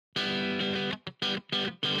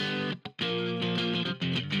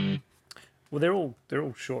Well, they're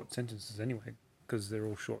all short sentences anyway, because they're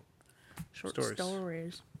all short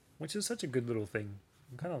stories. Which is such a good little thing.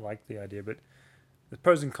 I kind of like the idea, but there's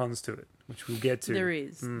pros and cons to it, which we'll get to. There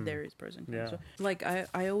is pros and cons. Yeah. So, like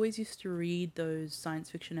I always used to read those science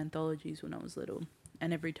fiction anthologies when I was little,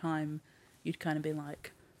 and every time you'd kind of be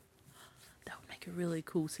like, that would make a really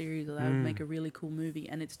cool series, or that would make a really cool movie.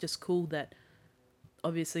 And it's just cool that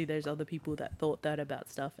obviously there's other people that thought that about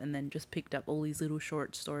stuff and then just picked up all these little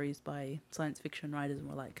short stories by science fiction writers and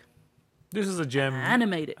were like, This is a gem.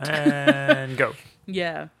 animate it. And go.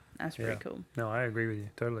 Yeah, that's pretty Yeah. cool. No, I agree with you.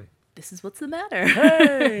 Totally. This is what's the matter.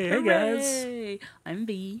 Hey, hey guys. Hooray! I'm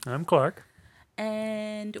V, I'm Clark.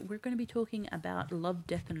 and we're going to be talking about Love,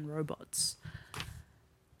 Death, and Robots.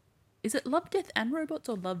 Is it Love, Death, and Robots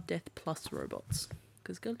or Love, Death plus Robots?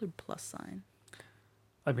 Because it's got a little plus sign.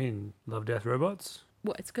 I mean, Love, Death, Robots?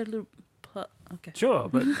 What? It's got a little plus. Okay. Sure,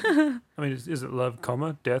 but I mean, is it Love,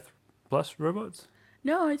 comma, Death plus Robots?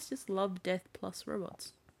 No, it's just Love, Death plus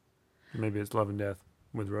Robots. Maybe it's Love and Death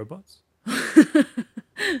with Robots?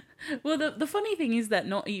 Well, the funny thing is that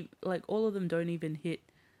like all of them don't even hit.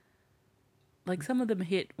 Like some of them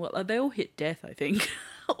hit. Well, they all hit death. I think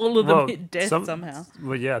all of them hit death somehow.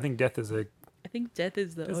 Well, yeah, I think death is a. I think death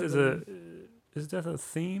is the. Is death a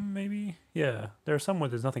theme? Maybe. Yeah, there are some where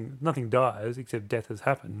there's nothing dies except death has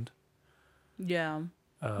happened. Yeah.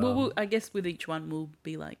 Well, I guess with each one we'll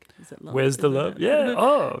be like, is it love? Where's the love? Yeah.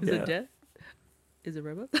 Oh, is yeah. it death? Is it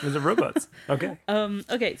robots? Is it robots? Okay.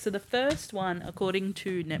 Okay, so the first one, according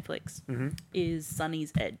to Netflix, is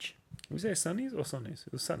Sunny's Edge. Was there Sunnies or Sonnies?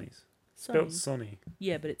 It was Sunnies. Sunny. Spelled Sonny.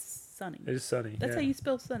 Yeah, but it's Sunny. It is Sunny. That's yeah. how you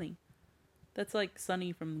spell Sunny. That's like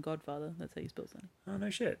Sunny from Godfather. That's how you spell Sunny. Oh,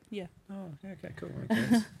 no shit. Yeah. Oh, okay, cool. Makes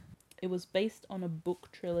sense. It was based on a book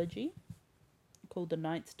trilogy called The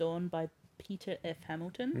Night's Dawn by Peter F.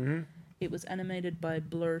 Hamilton. Mm-hmm. It was animated by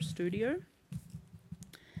Blur Studio.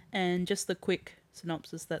 And just the quick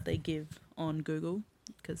synopsis that they give on Google,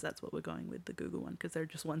 because that's what we're going with, the Google one, because they're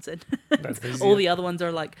just one sentence. That's easier. All the other ones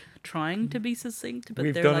are like trying to be succinct, but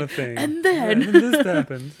We've they're done like, a thing. and then this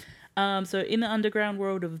happened. So in the underground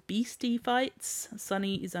world of beastie fights,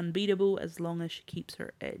 Sunny is unbeatable as long as she keeps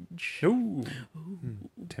her edge. Ooh.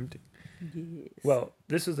 Tempting. Yes. Well,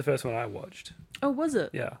 this was the first one I watched. Oh, was it?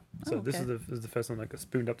 Yeah. So Oh, this okay. is the first one that got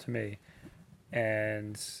spooned up to me,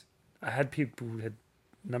 and I had a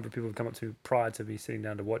number of people have come up to me prior to me sitting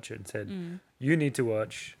down to watch it and said, "You need to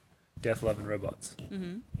watch Death, Love, and Robots.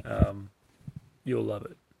 Mm-hmm. You'll love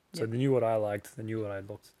it." So Yep. they knew what I liked, they knew what I'd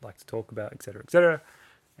like to talk about, etc., etc.,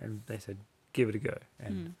 and they said, "Give it a go,"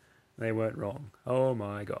 and they weren't wrong. Oh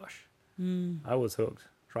my gosh, I was hooked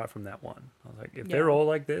right from that one. I was like, if they're all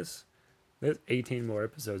like this, there's 18 more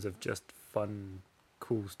episodes of just fun,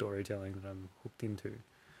 cool storytelling that I'm hooked into.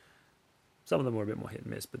 Some of them were a bit more hit and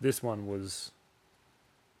miss, but this one was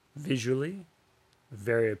visually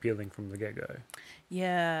very appealing from the get-go.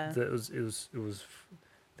 Yeah. It was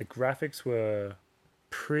the graphics were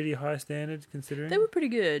pretty high standard considering. They were pretty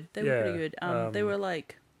good. They Yeah, were pretty good. They were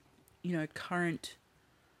like, current,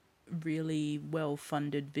 really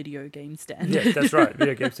well-funded video game standards. Yeah, that's right.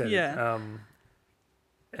 Video game standard. Yeah.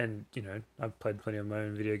 And I've played plenty of my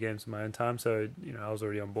own video games in my own time, so I was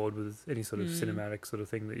already on board with any sort of cinematic sort of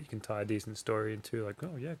thing that you can tie a decent story into. Like,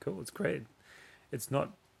 oh yeah, cool, it's great. It's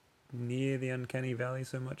not near the uncanny valley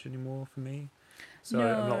so much anymore for me, so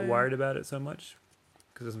I'm not No. worried about it so much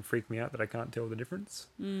because it doesn't freak me out that I can't tell the difference.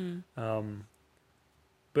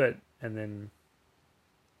 But and then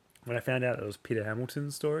when I found out it was Peter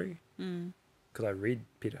Hamilton's story, because I read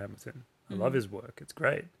Peter Hamilton, I love his work. It's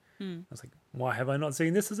great. I was like, why have I not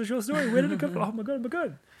seen this as a short story? Where did it come from? Oh my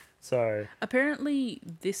god! So Apparently,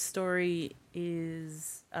 this story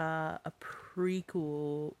is a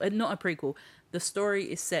prequel. Not a prequel. The story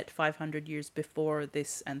is set 500 years before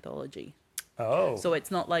this anthology. oh, So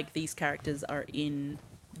it's not like these characters are in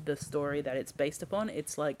the story that it's based upon.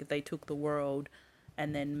 It's like they took the world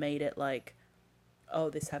and then made it like,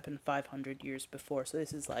 oh, this happened 500 years before. So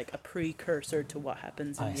this is like a precursor to what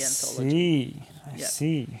happens in the anthology. I Yeah.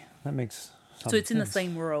 see. That makes So it's in the sense.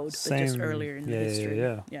 same world, but just Same- earlier in the yeah, history.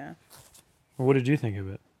 yeah. Well, what did you think of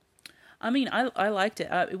it? I mean, I liked it.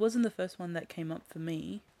 It wasn't the first one that came up for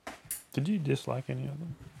me. Did you dislike any of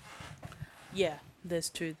them? Yeah, there's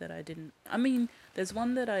two that I didn't. I mean, there's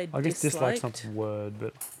one that I I guess disliked. dislikes not the word,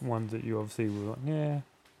 but ones that you obviously were like, yeah,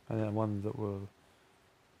 and then ones that were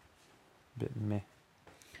a bit meh.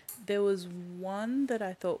 There was one that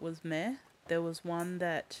I thought was meh. There was one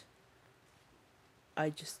that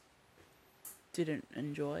I just didn't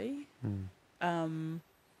enjoy.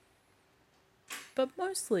 But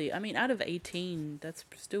mostly, I mean, out of 18, that's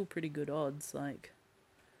still pretty good odds. Like,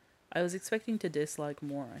 I was expecting to dislike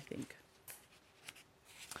more, I think.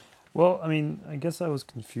 Well, I mean, I guess I was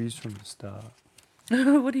confused from the start.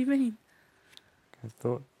 What do you mean? I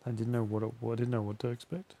thought I didn't know I didn't know what to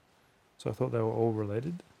expect. So I thought they were all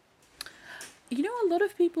related. You know, a lot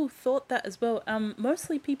of people thought that as well.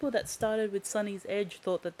 Mostly people that started with Sunny's Edge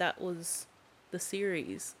thought that that was the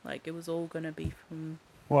series. Like, it was all going to be from...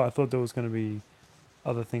 Well, I thought there was going to be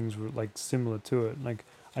other things like similar to it. Like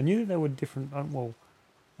I knew that there were different. Well,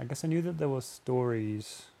 I guess I knew that there were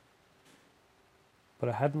stories, but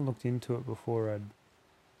I hadn't looked into it before I'd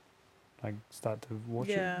like start to watch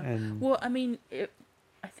it. And Well, I mean,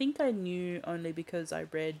 I think I knew only because I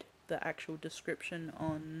read the actual description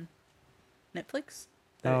on Netflix.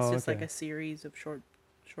 That it's just like a series of short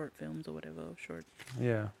films or whatever, short.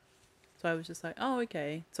 Yeah. So I was just like, oh,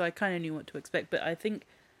 okay. So I kind of knew what to expect. But I think,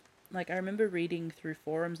 like, I remember reading through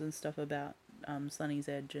forums and stuff about Sunny's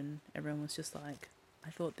Edge, and everyone was just like,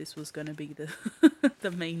 I thought this was going to be the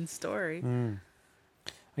the main story. Mm.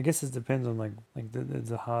 I guess it depends on like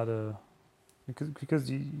the harder because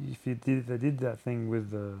if they did that thing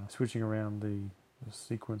with the switching around the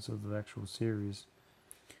sequence of the actual series.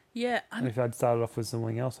 Yeah, and if I'd started off with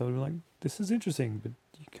something else, I would be like, "This is interesting," but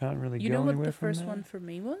you can't really go anywhere from there. You know what the first one for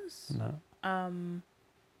me was? No.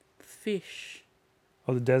 Fish.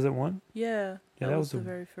 Oh, the desert one? Yeah, that was the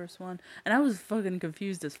very first one. And I was fucking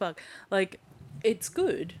confused as fuck. Like, it's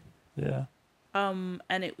good. Yeah. And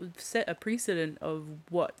it would set a precedent of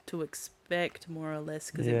what to expect, more or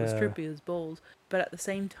less, because it was trippy as balls. But at the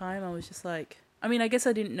same time, I was just like... I mean, I guess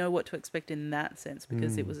I didn't know what to expect in that sense,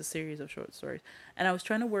 because it was a series of short stories. And I was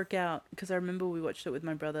trying to work out... Because I remember we watched it with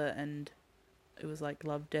my brother, and it was like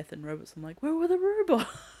Love, Death, and Robots. I'm like, where were the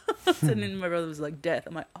robots? And then my brother was like, Death.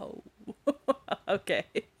 I'm like, oh... Okay.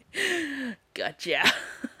 Gotcha.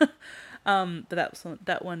 But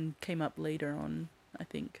that one came up later on, I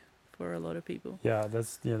think, for a lot of people. Yeah,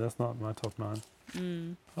 that's not my top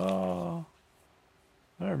 9. Oh,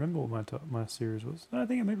 I don't remember what my series was. I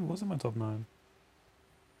think it maybe wasn't my top 9.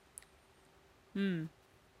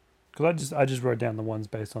 Because I just wrote down the ones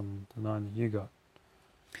based on the 9 that you got.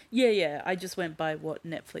 Yeah. I just went by what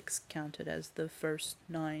Netflix counted as the first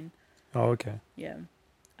 9. Oh, okay. Yeah.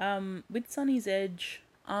 With Sunny's Edge,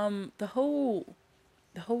 the whole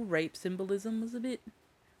rape symbolism was a bit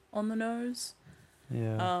on the nose.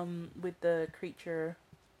 Yeah. With the creature,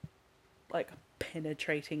 like,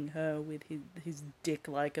 penetrating her with his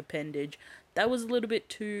dick-like appendage. That was a little bit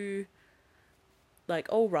too, like,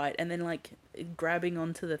 all right, and then, like, grabbing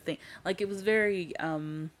onto the thing. Like, it was very,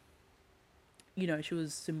 you know, she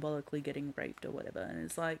was symbolically getting raped or whatever, and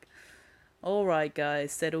it's like... all right,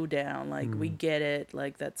 guys, settle down. Like, we get it.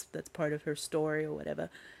 Like, that's part of her story or whatever.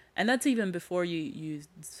 And that's even before you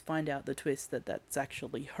find out the twist that that's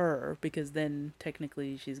actually her, because then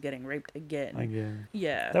technically she's getting raped again.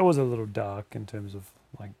 Yeah. That was a little dark in terms of,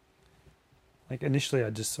 like initially I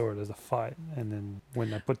just saw it as a fight, and then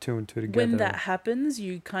when I put 2 and 2 together... when that happens,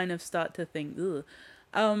 you kind of start to think, ugh.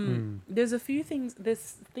 There's a few things...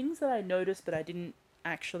 there's things that I noticed, but I didn't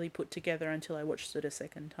actually put together until I watched it a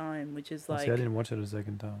second time, which is like... See, I didn't watch it a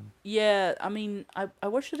second time. Yeah, I mean, I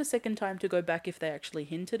watched it a second time to go back if they actually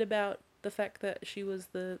hinted about the fact that she was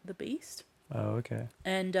the beast. Oh, okay.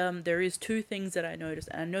 And there is 2 things that I noticed.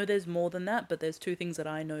 And I know there's more than that, but there's 2 things that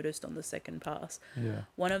I noticed on the second pass. Yeah.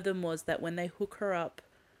 One of them was that when they hook her up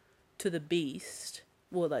to the beast...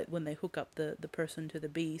 well, like, when they hook up the person to the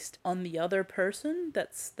beast, on the other person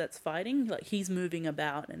that's fighting, like, he's moving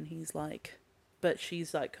about and he's like... but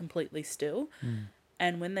she's like completely still.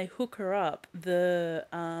 And when they hook her up, the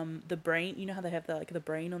brain, you know how they have the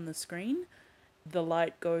brain on the screen, the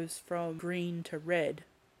light goes from green to red.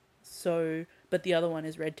 So, but the other one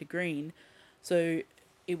is red to green. So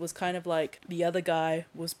it was kind of like the other guy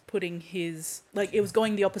was putting his, like, it was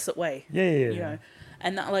going the opposite way. Yeah. You know,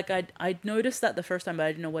 and that, like, I'd noticed that the first time, but I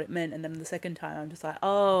didn't know what it meant. And then the second time, I'm just like,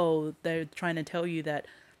 oh, they're trying to tell you that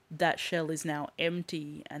shell is now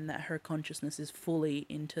empty and that her consciousness is fully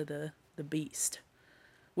into the beast.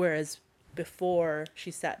 Whereas before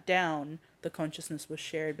she sat down, the consciousness was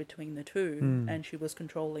shared between the 2 and she was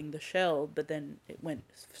controlling the shell, but then it went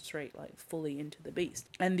straight, like, fully into the beast.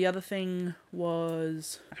 And the other thing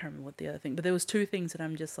was... I can't remember what the other thing... but there was 2 things that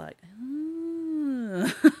I'm just like...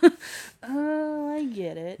 oh, I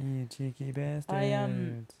get it. You cheeky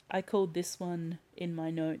bastard. I called this one in my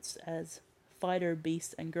notes as... fighter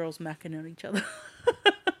beast and girls macking on each other.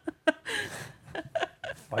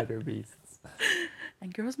 Fighter beasts.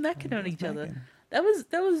 And girls macking on each other. That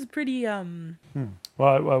was pretty Well,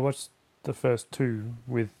 I watched the first 2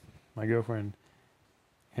 with my girlfriend,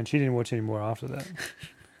 and she didn't watch any more after that.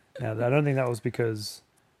 Now, I don't think that was because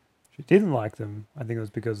she didn't like them, I think it was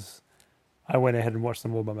because I went ahead and watched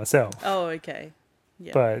them all by myself. Oh, okay.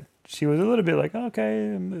 Yeah. But she was a little bit like,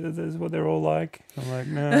 okay, this is what they're all like. I'm like,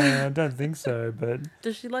 no, I don't think so. But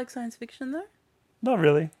Does she like science fiction though? not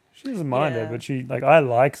really. She doesn't mind it, Yeah. but she I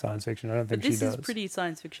like science fiction. I don't But think she this does. is pretty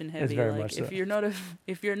science fiction heavy. very Like much if so.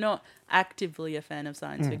 you're not actively a fan of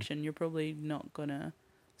science Mm. fiction, you're probably not gonna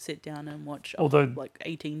sit down and watch Although- like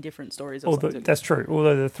 18 different stories of Although science fiction. that's true.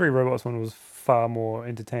 Although the Three Robots one was far more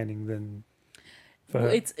entertaining than. For Well,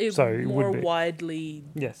 her. it's So it more would be. widely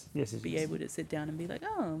Yes. be able to sit down and be like,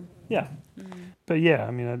 oh, Yeah, but yeah,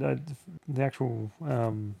 I mean, the actual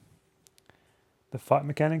the fight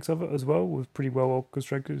mechanics of it as well was pretty well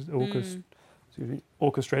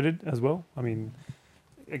orchestrated as well. I mean,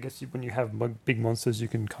 I guess when you have big monsters, you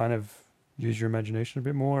can kind of use your imagination a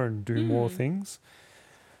bit more and do more things.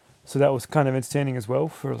 So that was kind of entertaining as well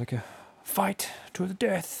for like a fight to the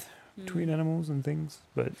death between animals and things.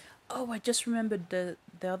 But oh, I just remembered the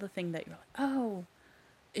other thing that you're like, oh,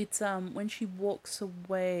 it's when she walks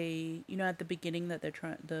away, you know, at the beginning that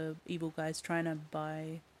the evil guy's trying to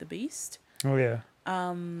buy the beast. oh yeah,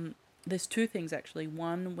 There's two things actually.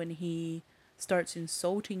 One, when he starts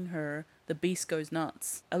insulting her, the beast goes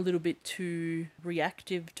nuts, a little bit too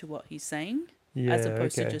reactive to what he's saying, yeah, as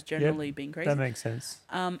opposed okay. to just Yep, generally being crazy. that makes sense.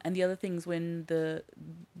 And the other thing's when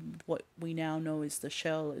what we now know is the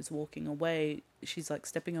shell is walking away, she's like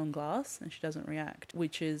stepping on glass and she doesn't react,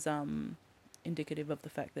 which is indicative of the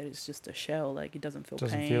fact that it's just a shell, like it doesn't feel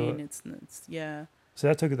pain. Feel it. It's yeah. So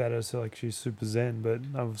I took that as like she's super zen, but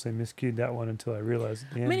I obviously miscued that one until I realized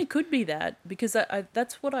at the I end. mean, it could be that because I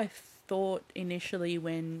that's what I thought initially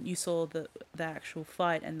when you saw the actual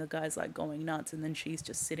fight and the guy's like going nuts and then she's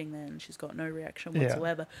just sitting there and she's got no reaction Yeah.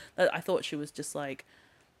 whatsoever. I thought she was just like,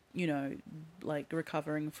 you know, like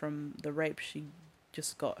recovering from the rape. She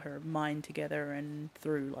just got her mind together and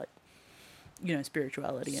through like, you know,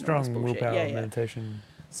 spirituality and all this Strong bullshit. willpower, Yeah, yeah. meditation.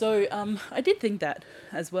 So I did think that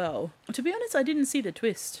as well. To be honest, I didn't see the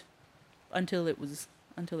twist until it was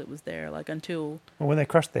there, like until. Well, when they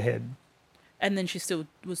crushed the head, And then she still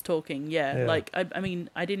was talking, yeah. Yeah. Like, I mean,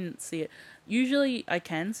 I didn't see it. Usually I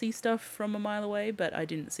can see stuff from a mile away, but I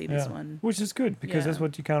didn't see this one. which is good because that's Yeah.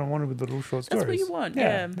 what you kind of wanted with the little short That's stories. what you want,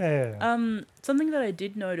 Yeah. Something that I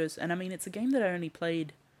did notice, and I mean, it's a game that I only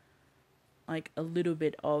played, like, a little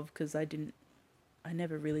bit of, because I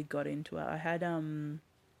never really got into it.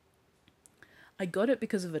 I got it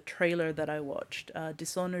because of a trailer that I watched,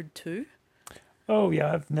 Dishonored 2. Oh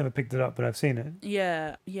yeah, I've never picked it up, but I've seen it.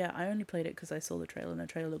 Yeah, I only played it because I saw the trailer and the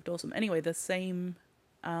trailer looked awesome. Anyway, the same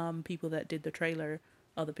people that did the trailer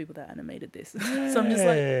are the people that animated this. So I'm just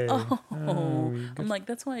like, Yay. oh. You I'm got like,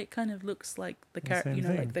 that's why it kind of looks like the same you know,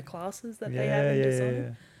 thing. like the classes that they have in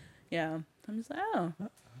Dishonored. yeah. Yeah. I'm just like, oh.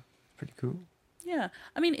 Pretty cool. Yeah.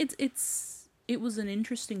 I mean, it was an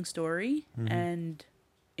interesting story, Mm-hmm. and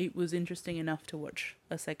it was interesting enough to watch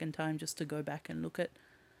a second time just to go back and look at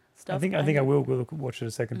stuff. I think I will go watch it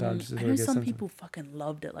a second time. Just to I sort know of get some sense of- people fucking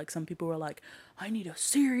loved it. Like some people were like, I need a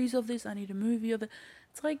series of this. I need a movie of it.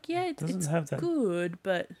 It's like, yeah, it's have that. good,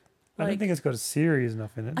 but I don't like, think it's got a series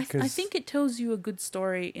enough in it. I think it tells you a good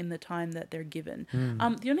story in the time that they're given.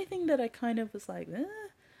 The only thing that I kind of was like,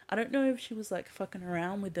 I don't know if she was like fucking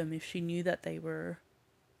around with them, if she knew that they were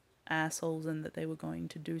assholes and that they were going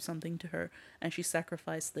to do something to her and she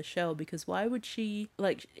sacrificed the shell, because why would she,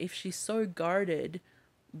 like, if she's so guarded,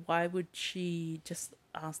 why would she just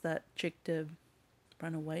ask that chick to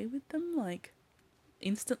run away with them, like,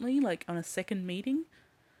 instantly, like on a second meeting?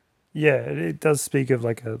 Yeah, it does speak of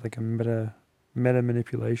like a meta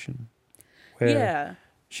manipulation, where Yeah.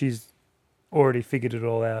 she's already figured it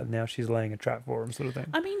all out. Now she's laying a trap for him, sort of thing.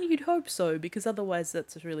 I mean, you'd hope so, because otherwise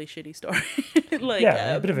that's a really shitty story. Like,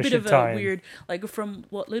 Yeah, a bit of a shit tie-in. weird, like, from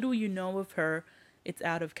what little you know of her, it's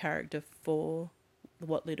out of character for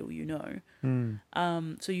what little you know.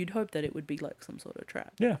 So you'd hope that it would be like some sort of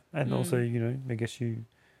trap. Yeah, and also, you know, I guess I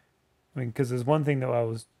mean, because there's one thing that I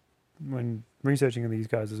was, when researching these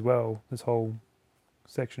guys as well, this whole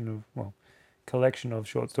section of, collection of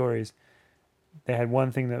short stories, they had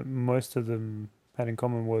one thing that most of them had in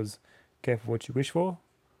common was careful what you wish for.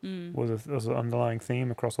 Was an underlying theme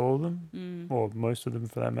across all of them, or most of them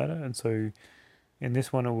for that matter. And so in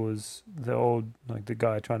this one, it was the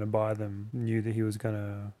guy trying to buy them knew that he was going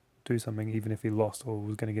to do something even if he lost, or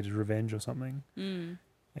was going to get his revenge or something. And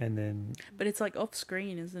then... But it's like off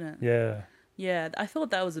screen, isn't it? Yeah. Yeah, I thought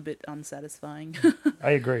that was a bit unsatisfying.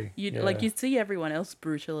 I agree. You'd see everyone else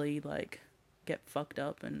brutally, like, get fucked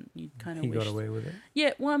up, and you kind of He wish... got away with it.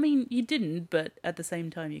 Yeah, well, I mean, you didn't, but at the same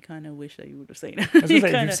time, you kind of wish that you would have seen it. I was gonna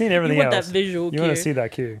say, if you've seen everything you want else, that visual you cue. want to see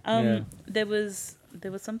that cue. There was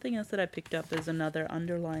there was something else that I picked up as another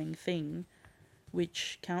underlying thing,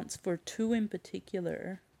 which counts for two in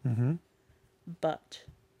particular, Mm-hmm. but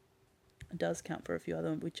does count for a few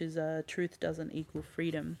other, which is truth doesn't equal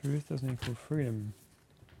freedom. Truth doesn't equal freedom.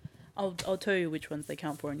 I'll tell you which ones they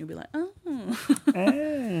count for, and you'll be like, oh.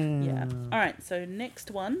 Yeah. All right. So next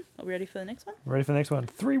one. Are we ready for the next one? Ready for the next one?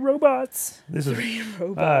 3 robots. This is. Three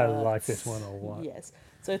Robots. I like this one a lot. Yes.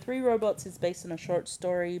 So 3 Robots is based on a short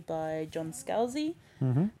story by John Scalzi.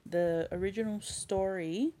 Mm-hmm. The original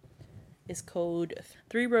story is called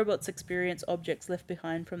 3 Robots Experience Objects Left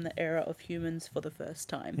Behind from the Era of Humans for the First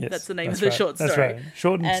Time. Yes, That's the name of the short story. That's right.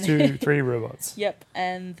 Shortened to 3 robots. Yep.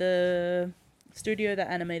 And the studio that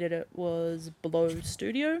animated it was Blow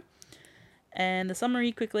Studio. And the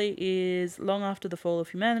summary quickly is, long after the fall of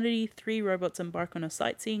humanity, 3 robots embark on a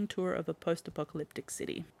sightseeing tour of a post-apocalyptic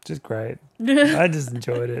city. Just great. I just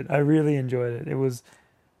enjoyed it. I really enjoyed it.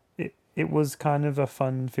 It was kind of a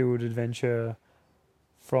fun-filled adventure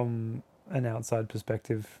from an outside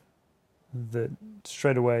perspective that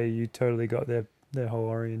straight away you totally got their whole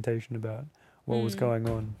orientation about what was going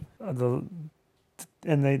on.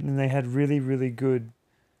 And they had really, really good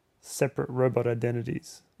separate robot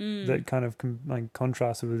identities that kind of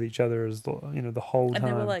contrasted with each other as the whole time. And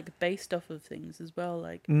they were like based off of things as well.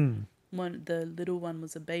 Like the little one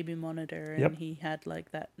was a baby monitor, and he had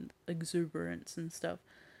like that exuberance and stuff.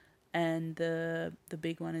 And the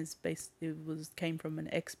big one is came from an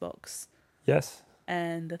Xbox. Yes.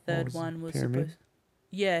 And the third one was Pyramid?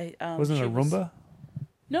 Wasn't it a Roomba?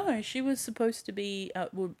 No, she was supposed to be.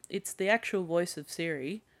 It's the actual voice of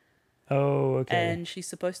Siri. Oh, okay. And she's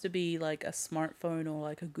supposed to be like a smartphone or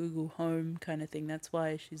like a Google Home kind of thing. That's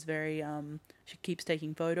why she's very she keeps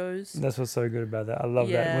taking photos. That's what's so good about that. I love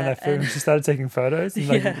that. When she started taking photos and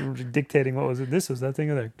like dictating what was it, this was that thing,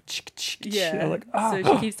 or like I'm like,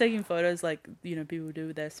 so she keeps taking photos like people do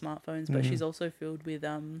with their smartphones, but she's also filled with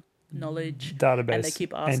knowledge database, and they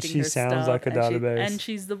keep asking and she her sounds stuff, like a database, and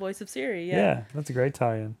she's the voice of Siri. Yeah, that's a great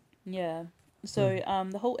tie-in. Yeah. So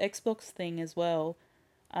the whole Xbox thing as well.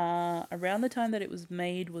 Around the time that it was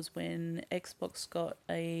made was when Xbox got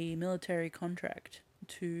a military contract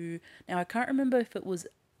to... Now, I can't remember if it was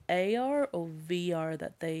AR or VR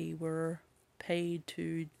that they were paid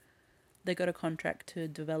to... They got a contract to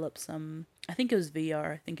develop some... I think it was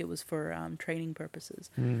VR. I think it was for training purposes.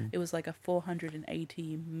 It was like a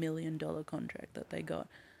 $480 million contract that they got.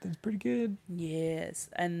 That's pretty good. Yes.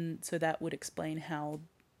 And so that would explain how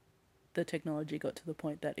the technology got to the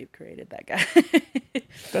point that it created that guy.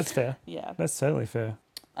 That's fair. Yeah. That's totally fair.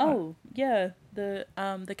 Oh, yeah. The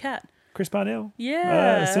cat. Chris Parnell.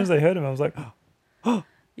 Yeah. As soon as I heard him, I was like, oh.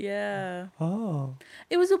 Yeah. Oh.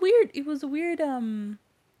 It was a weird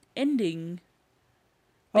ending.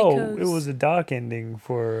 Oh, it was a dark ending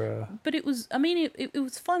for... But it was, I mean, it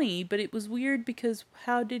was funny, but it was weird because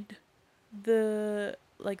how did the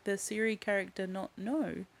Siri character not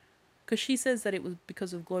know? Because she says that it was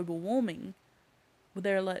because of global warming.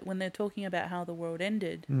 They're like, when they're talking about how the world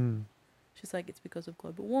ended, she's like, it's because of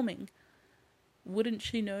global warming. Wouldn't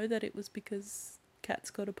she know that it was because cats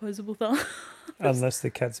got opposable thumbs? Unless the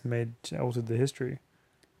cats altered the history.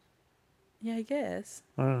 Yeah, I guess.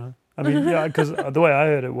 I don't know. I mean, yeah, because the way I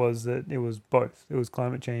heard it was that it was both. It was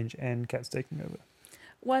climate change and cats taking over.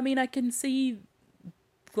 Well, I mean, I can see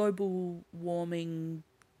global warming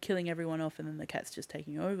killing everyone off and then the cats just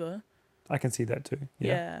taking over. I can see that too.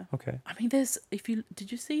 Yeah. Okay. I mean,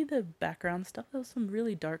 did you see the background stuff? There was some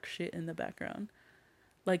really dark shit in the background.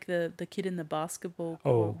 Like the kid in the basketball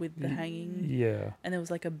court with the hanging. Yeah. And there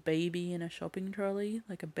was like a baby in a shopping trolley,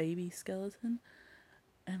 like a baby skeleton.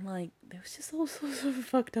 And like, there was just all sorts of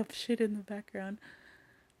fucked up shit in the background.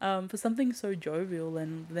 For something so jovial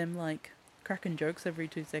and them like cracking jokes every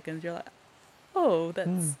 2 seconds, you're like, oh,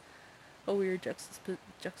 that's a weird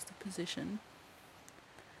juxtaposition.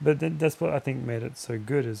 But that's what I think made it so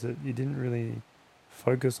good, is that you didn't really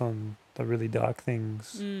focus on the really dark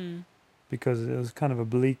things because it was kind of a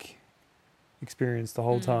bleak experience the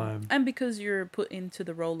whole time. And because you're put into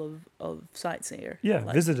the role of sightseer. Yeah,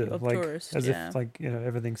 like, visitor. Of like, tourist, as if like,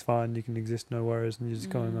 everything's fine, you can exist, no worries, and you're just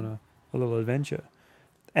going on a little adventure.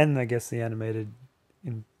 And I guess the animated,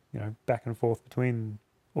 back and forth between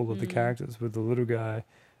all of the characters, with the little guy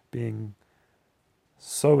being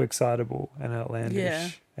so excitable and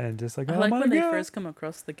outlandish, and just like, I oh like my when God. they first come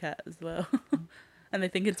across the cat as well, and they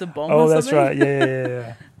think it's a bomb. Oh, or that's something. right.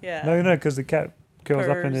 Yeah. Yeah. No, because the cat curls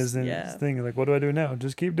up in Purrs, his thing. Like, what do I do now?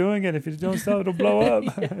 Just keep doing it. If you don't stop, it'll blow up.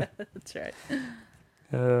 Yeah, that's right.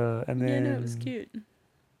 And then it was cute.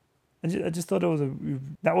 I just thought it was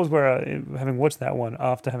that was where having watched that one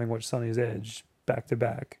after having watched Sunny's Edge back to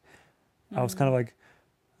back, I was kind of like,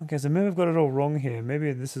 okay, so maybe I've got it all wrong here.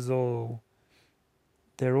 Maybe this is all.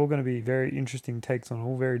 They're all going to be very interesting takes on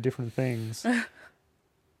all very different things.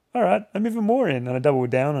 All right, I'm even more in, and I doubled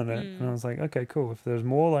down on it, and I was like, okay, cool. If there's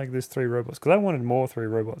more like this 3 robots, because I wanted more 3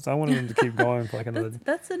 robots, I wanted them to keep going for like another.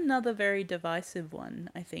 That's another very divisive one.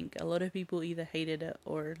 I think a lot of people either hated it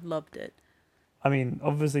or loved it. I mean,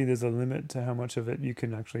 obviously, there's a limit to how much of it you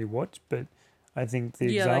can actually watch, but I think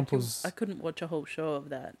the examples. I couldn't watch a whole show of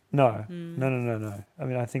that. No. I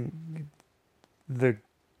mean, I think the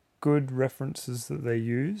good references that they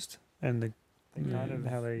used and the kind of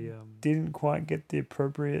how they didn't quite get the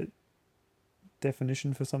appropriate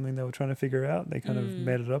definition for something they were trying to figure out. They kind of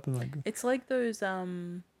made it up and like. It's like those what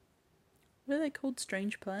are they called?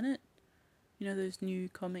 Strange Planet. You know those new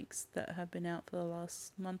comics that have been out for the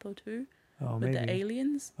last month or two with Maybe. the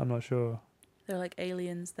aliens. I'm not sure. They're like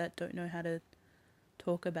aliens that don't know how to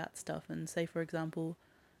talk about stuff, and say for example,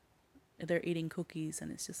 they're eating cookies,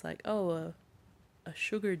 and it's just like, oh, a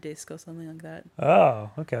sugar disc or something like that.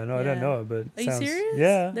 Oh, okay. No, I don't Yeah. know it, but Are you serious?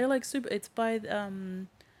 Yeah. They're like super. It's by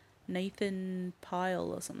Nathan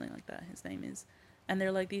Pyle or something like that. His name is, and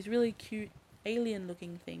they're like these really cute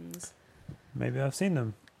alien-looking things. Maybe I've seen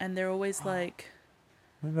them. And they're always like.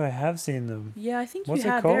 Maybe I have seen them. Yeah, I think What's you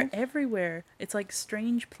it have. called? They're everywhere. It's like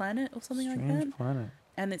Strange Planet or something like that. Strange Planet.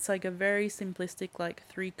 And it's like a very simplistic, like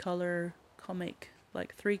 3-color comic,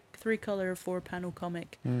 like three color 4-panel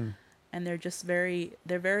comic. And they're just they're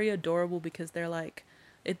very adorable because they're like,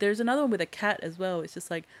 there's another one with a cat as well. It's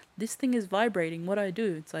just like, this thing is vibrating. What do I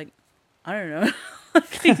do? It's like, I don't know.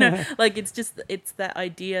 You know, like it's that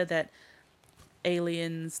idea that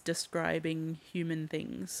aliens describing human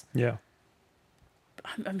things. Yeah.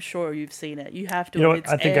 I'm sure you've seen it. You have to. You know what?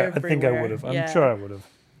 It's I think I would have. I'm sure I would have.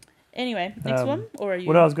 Anyway, next one, or are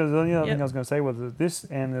you? The other thing I was going to say was that this,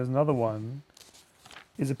 and there's another one,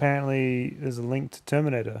 is apparently there's a link to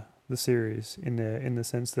Terminator, the series, in the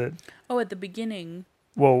sense that. Oh, at the beginning.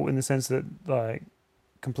 Well, in the sense that like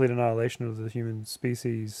complete annihilation of the human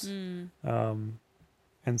species, and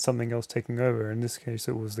something else taking over. In this case,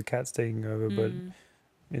 it was the cats taking over, but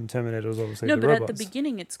in Terminator, it was obviously the robots. No, but at the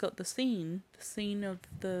beginning, it's got the scene of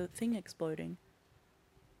the thing exploding.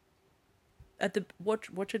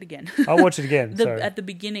 Watch it again. I'll watch it again. Sorry. At the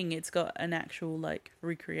beginning, it's got an actual like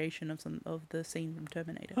recreation of the scene from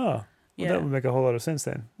Terminator. Oh, well, yeah. That would make a whole lot of sense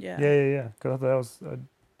then. Yeah. Yeah. Because that was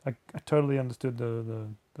I totally understood the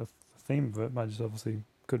theme of it. I just obviously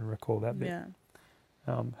couldn't recall that bit. Yeah.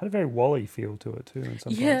 Had a very Wall-E feel to it too in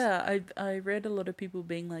some parts. Yeah, I read a lot of people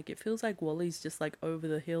being like, it feels like Wally's just like over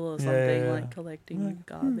the hill or something, like collecting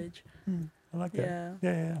garbage. I like that.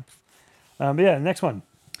 Yeah. Yeah. But yeah, next one.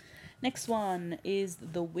 Next one is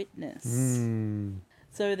The Witness.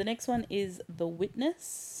 So the next one is The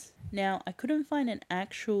Witness. Now, I couldn't find an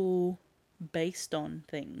actual based on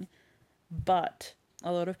thing, but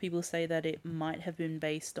a lot of people say that it might have been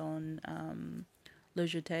based on Le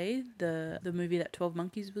Jeté, the movie that 12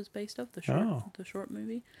 Monkeys was based off, the short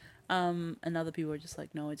movie. And other people are just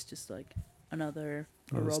like, no, it's just like another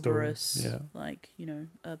Ouroboros, like, you know,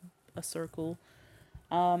 a circle.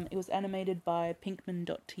 It was animated by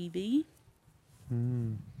Pinkman.tv.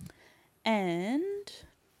 And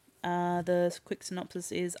the quick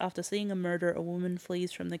synopsis is, after seeing a murder, a woman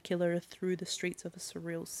flees from the killer through the streets of a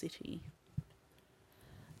surreal city.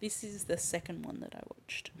 This is the second one that I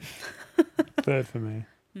watched. Third for me.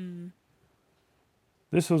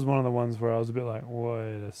 This was one of the ones where I was a bit like,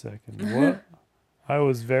 wait a second, what? I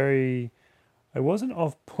wasn't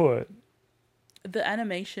off-put. The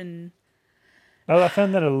animation... I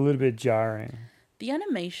found that a little bit jarring. The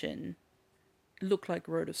animation looked like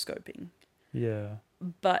rotoscoping. Yeah.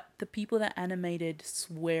 But the people that animated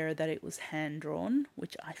swear that it was hand-drawn,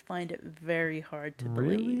 which I find it very hard to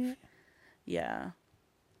believe. Really? Yeah.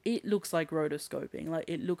 It looks like rotoscoping. Like,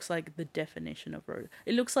 it looks like the definition of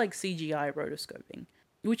it looks like CGI rotoscoping,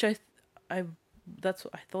 which I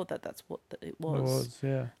thought that's what it was. It was,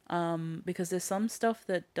 yeah. Because there's some stuff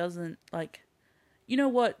that doesn't, like, you know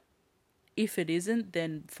what? If it isn't,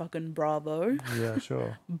 then fucking bravo. Yeah,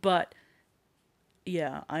 sure. But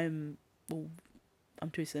yeah, I'm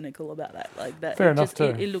too cynical about that. Like that. Fair enough too.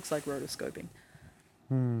 It looks like rotoscoping.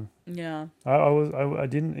 Yeah. I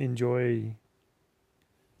didn't enjoy.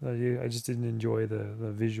 I just didn't enjoy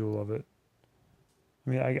the visual of it. I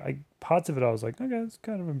mean, I parts of it I was like, okay, it's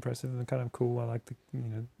kind of impressive and kind of cool. I like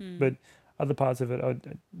but other parts of it,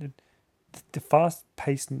 the fast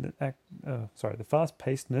pacedness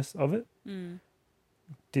of it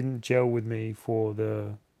didn't gel with me for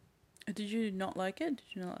the. Did you not like it? Did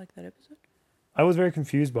you not like that episode? I was very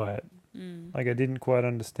confused by it. Like I didn't quite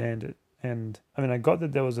understand it, And I mean, I got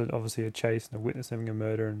that there was obviously a chase and a witness having a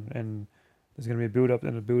murder, and there's going to be a build up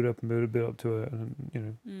and a build up and build up to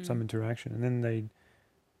some interaction, and then they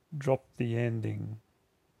dropped the ending,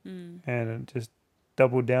 and it just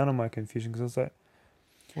doubled down on my confusion because I was like,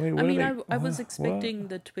 wait, what? I was expecting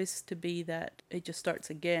the twist to be that it just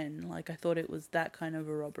starts again. Like I thought it was that kind of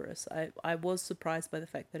Ouroboros. I was surprised by the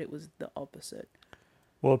fact that it was the opposite.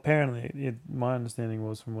 Well, apparently, my understanding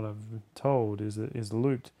was from what I've been told is that is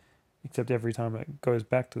looped. Except every time it goes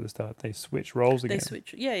back to the start, they switch roles again. They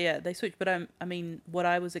switch. Yeah, they switch. But I mean, what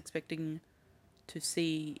I was expecting to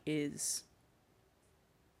see is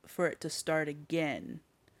for it to start again.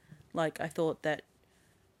 Like, I thought that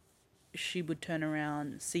she would turn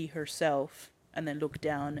around, see herself, and then look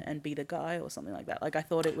down and be the guy or something like that. Like, I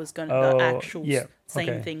thought it was going to... the actual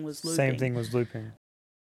same thing was looping. Same thing was looping.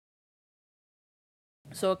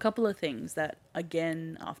 So a couple of things that,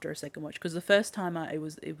 again, after a second watch, because the first time it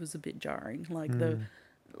was a bit jarring. Like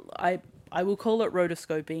I will call it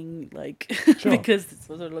rotoscoping, like Sure. because it's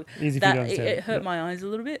sort of easy for you to understand. It hurt my eyes a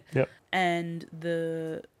little bit. Yep. And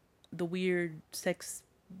the weird sex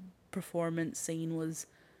performance scene was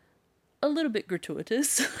a little bit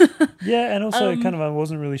gratuitous. Yeah, and also kind of I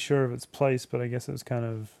wasn't really sure of its place, but I guess it was kind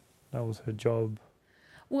of that was her job.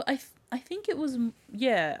 Well, I think it was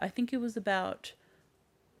I think it was about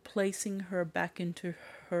placing her back into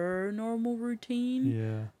her normal routine.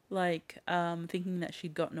 Yeah. Like thinking that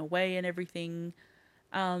she'd gotten away and everything.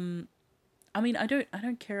 I mean, I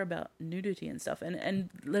don't care about nudity and stuff, and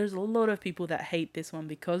there's a lot of people that hate this one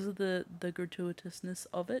because of the gratuitousness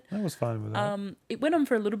of it. I was fine with that. It went on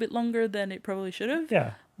for a little bit longer than it probably should have.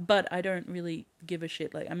 Yeah. But I don't really give a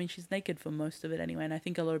shit. Like, I mean, she's naked for most of it anyway, and I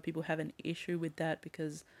think a lot of people have an issue with that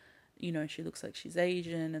because, you know, she looks like she's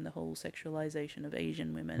Asian and the whole sexualization of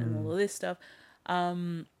Asian women and all of this stuff.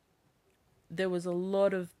 There was a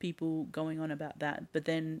lot of people going on about that. But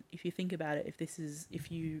then if you think about it,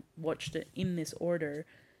 if you watched it in this order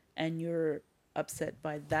and you're upset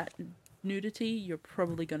by that nudity, you're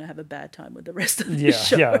probably going to have a bad time with the rest of the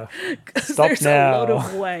show. Yeah. Because there's a lot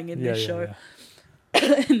of wang in this show.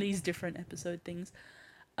 Yeah. In these different episode things.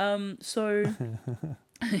 So,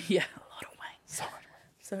 yeah, a lot of wang. So much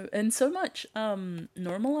wang. So, and so much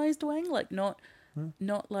normalized wang, like not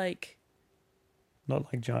like... Not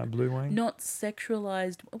like giant blue wang? Not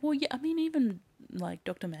sexualized. Well, yeah, I mean, even like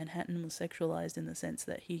Dr. Manhattan was sexualized in the sense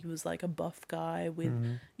that he was like a buff guy with,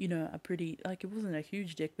 you know, a pretty, like, it wasn't a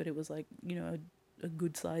huge dick, but it was like, you know, a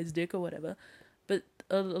good sized dick or whatever. But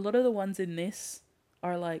a lot of the ones in this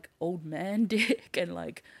are like old man dick and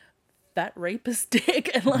like fat rapist dick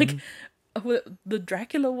and like the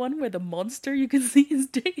Dracula one where the monster, you can see his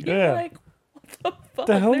dick. Yeah. You're like, what the fuck?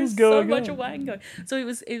 The hell is going on? There's so much wang going. So it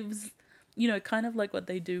was, you know, kind of like what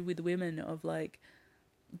they do with women of like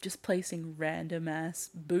just placing random ass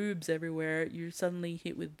boobs everywhere. You're suddenly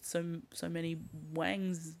hit with so many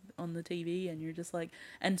wangs on the TV and you're just like,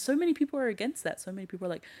 and so many people are against that. So many people are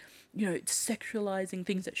like, you know, it's sexualizing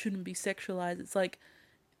things that shouldn't be sexualized. It's like,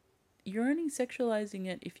 you're only sexualizing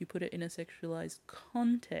it if you put it in a sexualized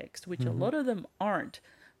context, which a lot of them aren't.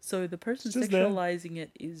 So the person sexualizing it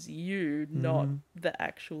is you, not the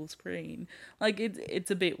actual screen. Like it's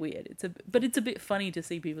a bit weird. But it's a bit funny to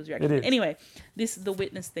see people's reaction. Anyway, the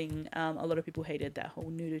witness thing. A lot of people hated that whole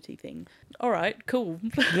nudity thing. All right, cool.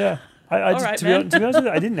 Yeah, to be honest with you,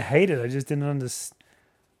 I didn't hate it. I just didn't understand.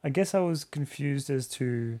 I guess I was confused as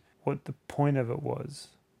to what the point of it was.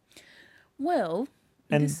 Well,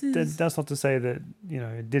 and that's not to say that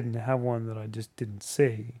it didn't have one that I just didn't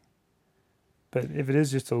see. But if it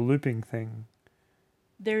is just a looping thing,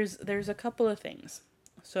 there's a couple of things.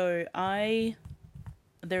 So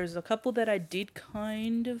there's a couple that I did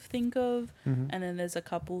kind of think of, and then there's a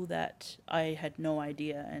couple that I had no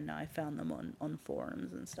idea, and I found them on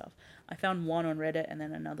forums and stuff. I found one on Reddit, and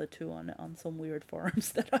then another two on some weird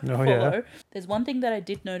forums that I follow. Yeah. There's one thing that I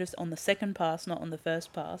did notice on the second pass, not on the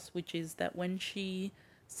first pass, which is that when she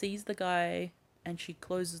sees the guy and she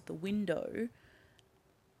closes the window,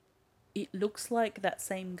 it looks like that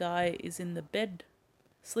same guy is in the bed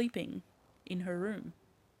sleeping in her room.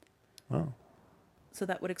 Oh. So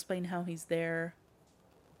that would explain how he's there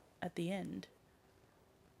at the end.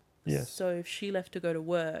 Yes. So if she left to go to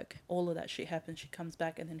work, all of that shit happens, she comes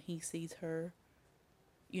back and then he sees her.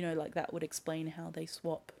 Like that would explain how they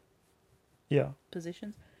swap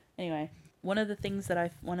positions. Anyway, one of the theories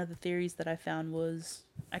that I found was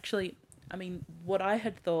actually, I mean, what I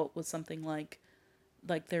had thought was something like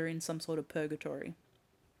they're in some sort of purgatory.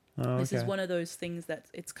 Oh, okay. This is one of those things that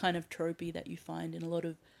it's kind of tropey that you find in a lot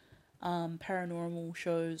of paranormal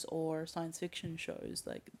shows or science fiction shows.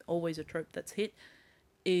 Like always a trope that's hit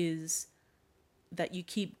is that you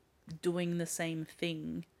keep doing the same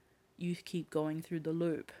thing, you keep going through the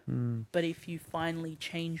loop. Mm. But if you finally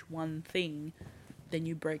change one thing, then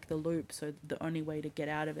you break the loop. So the only way to get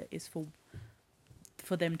out of it is for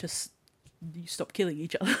them to stop killing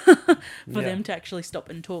each other, for them to actually stop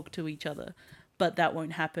and talk to each other. But that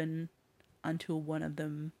won't happen until one of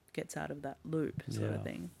them gets out of that loop, sort of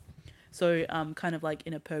thing. So kind of like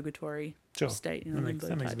in a purgatory state, in a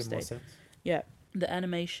limbo type state. Yeah. The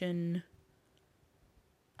animation,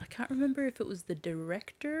 I can't remember if it was the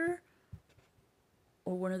director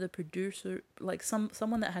or one of the producer, like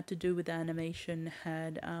someone that had to do with animation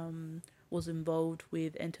had was involved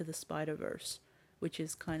with Enter the Spider-Verse, which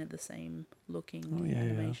is kind of the same looking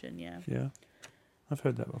animation. Yeah, I've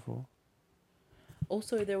heard that before.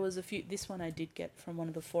 Also, there was a few, this one I did get from one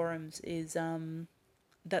of the forums, is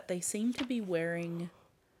that they seem to be wearing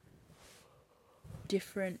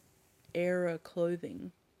different era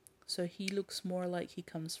clothing. So he looks more like he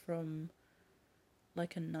comes from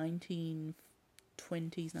like a 1920s,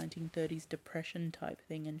 1930s depression type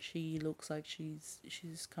thing, and she looks like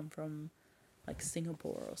she's come from like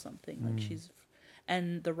Singapore or something. Like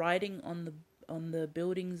and the writing on the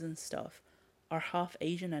buildings and stuff are half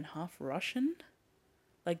Asian and half Russian.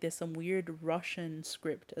 Like there's some weird Russian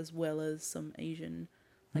script as well as some Asian,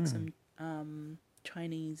 like some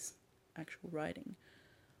Chinese actual writing.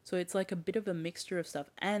 So it's like a bit of a mixture of stuff,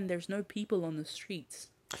 and there's no people on the streets.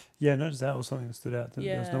 Yeah, I noticed that was something that stood out.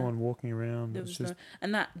 There was no one walking around. There was just...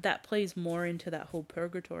 and that plays more into that whole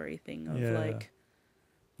purgatory thing of like...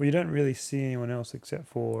 Well, you don't really see anyone else except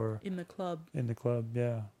for... In the club,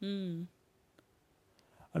 yeah. Mm.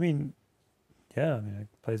 I mean, it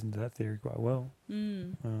plays into that theory quite well.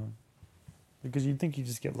 Mm. Because you'd think you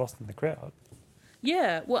just get lost in the crowd.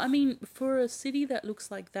 Yeah, well, I mean, for a city that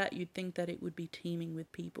looks like that, you'd think that it would be teeming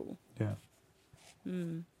with people. Yeah.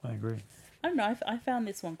 I agree. I don't know, I found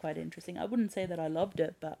this one quite interesting. I wouldn't say that I loved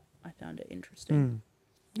it, but I found it interesting.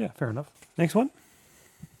 Yeah, fair enough. Next one?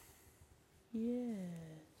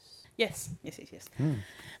 Yes.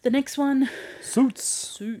 The next one...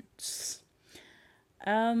 Suits.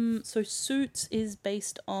 So Suits is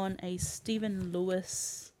based on a Stephen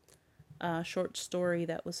Lewis short story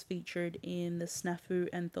that was featured in the Snafu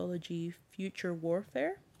anthology Future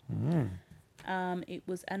Warfare. It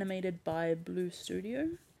was animated by Blue Studio,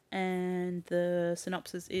 and the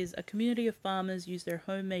synopsis is: a community of farmers use their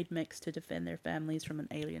homemade mechs to defend their families from an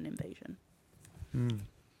alien invasion.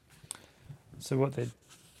 So this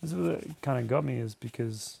is what kind of got me, is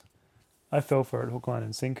because I fell for it hook, line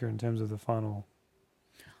and sinker in terms of the final.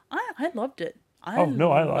 I loved it. I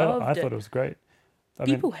thought it was great.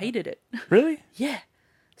 People hated it. Really? Yeah.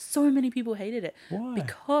 So many people hated it. Why?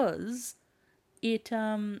 Because it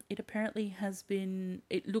apparently has been...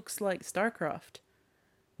 It looks like StarCraft.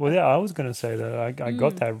 Well, yeah, I was going to say that. I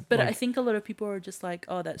got that. But I think a lot of people are just like,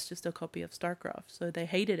 oh, that's just a copy of StarCraft. So they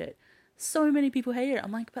hated it. So many people hated it.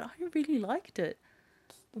 I'm like, but I really liked it.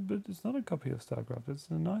 But it's not a copy of StarCraft. It's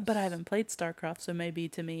a nice... But I haven't played StarCraft, so maybe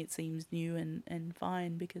to me it seems new and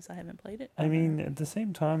fine because I haven't played it. I mean, at the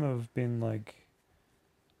same time, I've been like...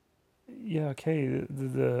 Yeah, okay,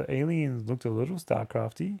 the aliens looked a little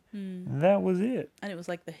StarCrafty, and that was it. And it was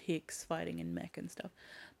like the Hicks fighting in mech and stuff.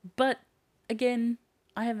 But again,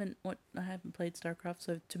 I haven't played StarCraft,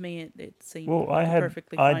 so to me it seemed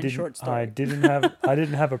perfectly fine short story. I didn't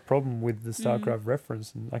have a problem with the StarCraft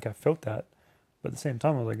reference, and like I felt that, but at the same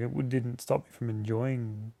time I was like, it didn't stop me from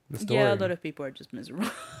enjoying the story. Yeah, a lot of people are just miserable.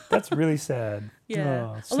 That's really sad.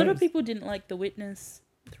 Yeah, a lot of people didn't like The Witness,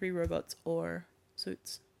 3 Robots, or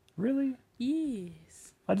Suits. Really?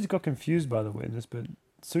 Yes. I just got confused by The Witness, but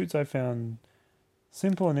Suits I found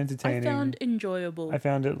simple and entertaining. I found enjoyable. I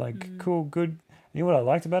found it like cool, good. You know what I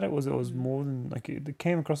liked about it was more than like it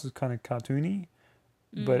came across as kind of cartoony,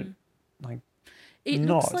 but like it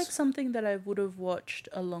looks like something that I would have watched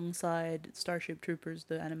alongside Starship Troopers,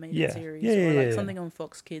 the animated series, or like something on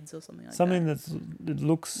Fox Kids or something like that. Something that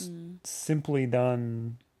looks simply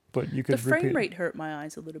done, but you could. The frame rate hurt my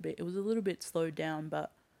eyes a little bit. It was a little bit slowed down,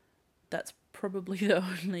 but that's probably the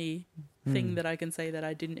only thing that I can say that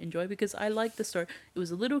I didn't enjoy, because I liked the story. It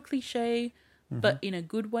was a little cliche, but in a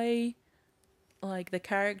good way. Like the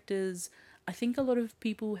characters, I think a lot of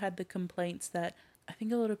people had the complaints that I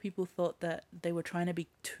think a lot of people thought that they were trying to be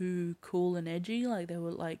too cool and edgy. Like they were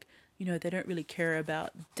like, they don't really care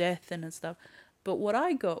about death and stuff. But what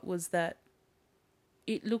I got was that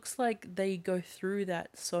it looks like they go through that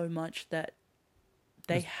so much that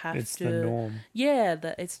they have it's to... It's the norm. Yeah,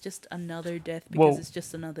 that it's just another death because it's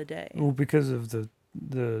just another day. Well, because of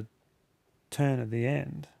the turn at the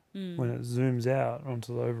end, when it zooms out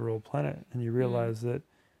onto the overall planet and you realise that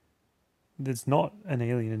it's not an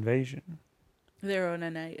alien invasion. They're on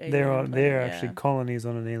an alien They're planet, actually colonies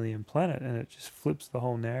on an alien planet, and it just flips the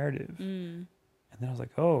whole narrative. Mm. And then I was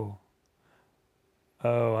like, oh,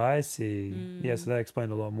 I see. Yeah, so Mm. that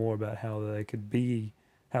explained a lot more about how they could be,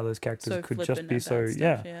 how those characters So could just flippant be at so, that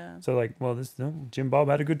yeah. stuff, yeah. So like, well, this Jim Bob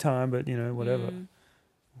had a good time, but whatever. Mm.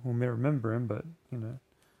 We'll remember him, but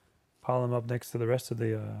pile him up next to the rest of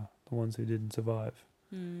the ones who didn't survive.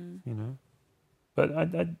 Mm. But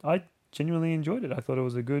I genuinely enjoyed it. I thought it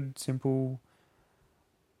was a good, simple.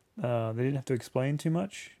 They didn't have to explain too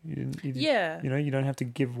much. Yeah. You don't have to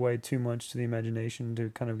give away too much to the imagination to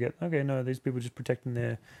kind of get, okay, no, these people just protecting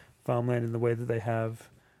their farmland in the way that they have.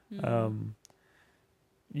 Mm.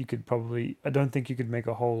 You could probably, I don't think you could make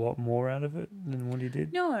a whole lot more out of it than what he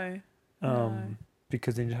did. No.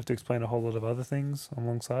 Because then you have to explain a whole lot of other things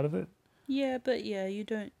alongside of it. Yeah, but yeah, you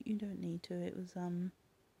don't need to. It was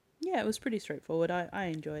it was pretty straightforward. I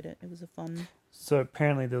enjoyed it. It was a fun. So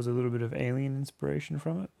apparently there was a little bit of Alien inspiration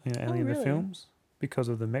from it. Alien the really? films, because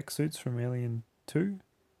of the mech suits from Alien 2.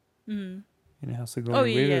 Mm. How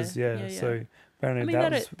Sigourney Weaver's, yeah. So apparently I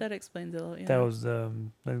mean that explains a lot. Yeah. that was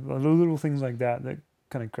little things like that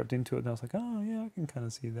kind of crept into it, and I was like, oh yeah, I can kind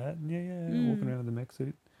of see that. Walking around with the mech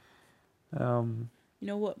suit. You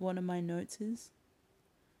know what one of my notes is?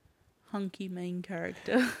 Hunky main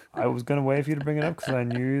character. I was gonna wait for you to bring it up because I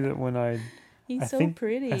knew that when He's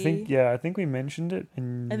pretty. I think we mentioned it,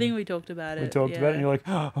 and I think we talked about it. We talked about it, and you're like,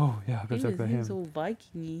 oh yeah, I've got to talk about him. He was all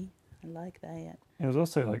Viking-y. I like that. It was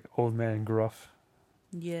also like old man gruff.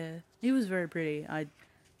 Yeah, he was very pretty.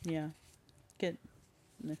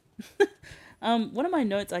 One of my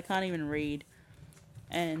notes I can't even read,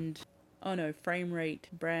 and oh no, frame rate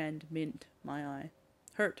brand mint my eye,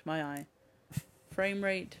 hurt my eye. Frame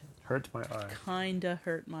rate hurt my eye. Kinda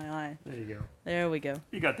hurt my eye. There you go. There we go.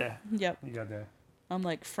 You got there. Yep. You got there. I'm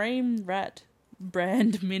like frame rat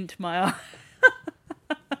brand mint my eye.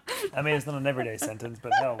 I mean, it's not an everyday sentence,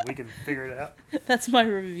 but hell, we can figure it out. That's my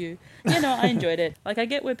review. I enjoyed it. Like, I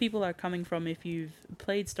get where people are coming from. If you've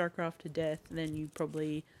played StarCraft to death, then you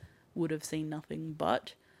probably would have seen nothing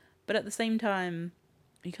but at the same time,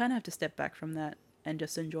 you kind of have to step back from that and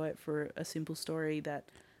just enjoy it for a simple story that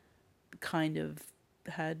kind of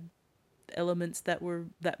had elements that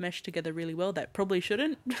meshed together really well that probably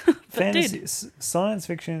shouldn't, but fantasy, did. Science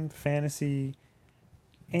fiction, fantasy,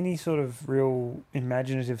 any sort of real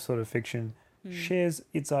imaginative sort of fiction shares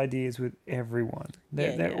its ideas with everyone.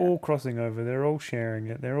 They're all crossing over. They're all sharing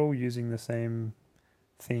it. They're all using the same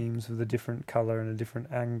themes with a different color and a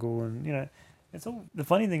different angle. And, it's all. The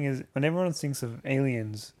funny thing is, when everyone thinks of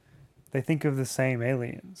aliens, they think of the same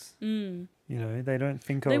aliens. They don't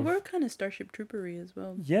think of... They were kind of Starship Trooper-y as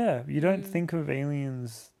well. Yeah, you don't think of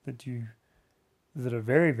aliens that are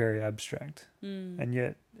very, very abstract. And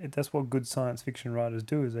yet, that's what good science fiction writers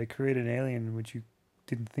do, is they create an alien which you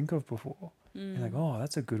didn't think of before. You're like, oh,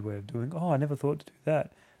 that's a good way of doing it. Oh, I never thought to do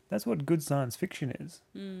that. That's what good science fiction is.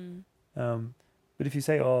 But if you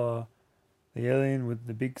say, oh, the alien with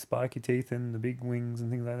the big spiky teeth and the big wings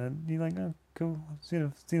and things like that, you're like, oh, cool. I've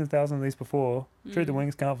seen 1,000 of these before. True, the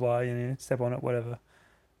wings can't fly, step on it, whatever.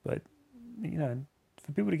 But,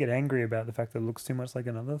 for people to get angry about the fact that it looks too much like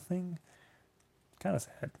another thing, kind of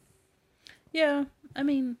sad. Yeah, I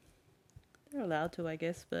mean, they're allowed to, I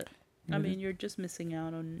guess, but, I mean, you're just missing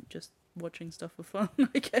out on just watching stuff for fun,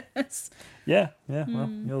 I guess. Yeah, well,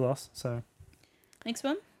 your loss, so. Next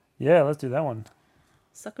one? Yeah, let's do that one.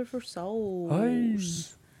 Sucker for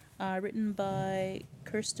Souls. Written by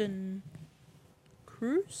Kirsten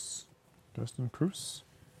Cruz. Written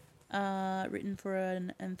for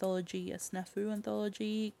an anthology, a snafu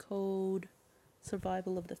anthology called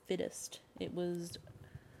Survival of the Fittest. It was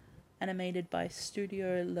animated by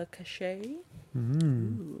Studio Le Cachet.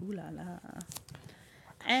 Ooh la la.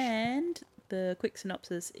 And the quick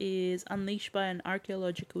synopsis is: unleashed by an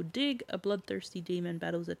archaeological dig, a bloodthirsty demon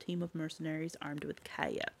battles a team of mercenaries armed with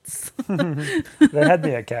cats. They had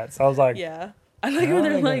me at cats. I was like... Yeah. I like when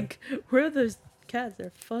they're like, where are those cats?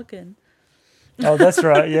 They're fucking... Oh, that's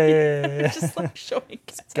right. Yeah. Just like showing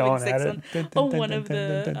cats going at it on one of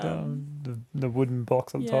the wooden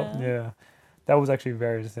blocks on top. Yeah. That was actually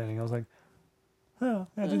very entertaining. I was like, oh,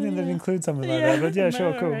 I didn't think they'd include something like that. But yeah,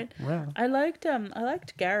 sure, cool. Right. Wow. I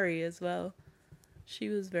liked Gary as well. She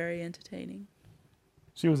was very entertaining.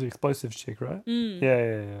 She was the explosives chick, right?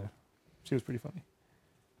 Yeah. She was pretty funny.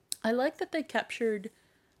 I like that they captured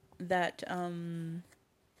that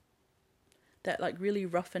that like really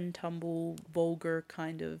rough and tumble, vulgar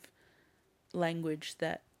kind of language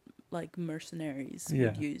that like mercenaries Yeah.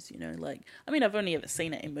 would use, you know, like, I mean, I've only ever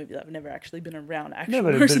seen it in movies. I've never actually been around No, actual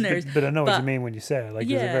but, mercenaries. but I know what but- you mean when you say it. Like,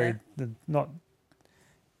 there's a Yeah. very not.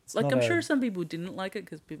 It's Like, not I'm a- sure some people didn't like it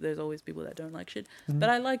because there's always people that don't like shit. Mhm. But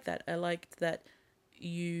I like that. I liked that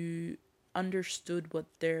you understood what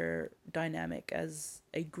their dynamic as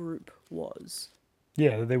a group was.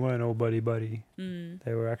 Yeah, they weren't all buddy. Mm.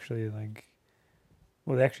 They were actually like,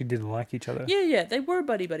 well, they actually didn't like each other. Yeah, they were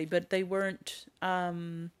buddy, but they weren't.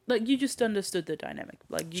 Like, you just understood the dynamic.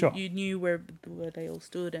 Like, Sure. you knew where they all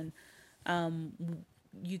stood, and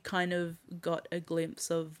you kind of got a glimpse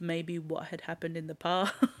of maybe what had happened in the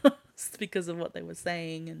past because of what they were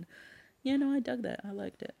saying, and yeah, no, I dug that. I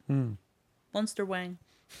liked it. Mm. Monster Wang.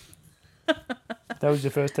 That was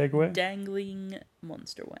your first takeaway? Dangling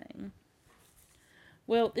Monster Wang.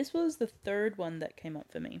 Well, this was the third one that came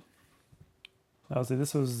up for me. I'll say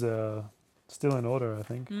this was still in order, I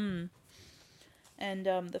think. Mm. And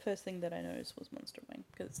the first thing that I noticed was Monster Wang,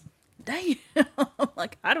 because damn,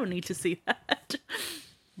 like, I don't need to see that.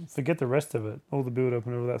 Forget the rest of it, all the build up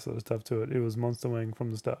and all that sort of stuff to it. It was Monster Wang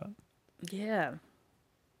from the start. Yeah,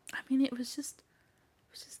 I mean, it was just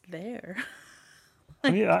there. I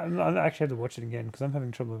mean, I actually have to watch it again because I'm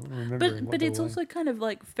having trouble remembering. But it's also kind of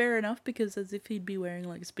like fair enough, because as if he'd be wearing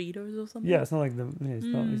like speedos or something. Yeah, it's not like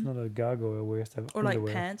it's not a gargoyle where he has to have Or like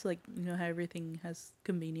underwear. pants, like, you know how everything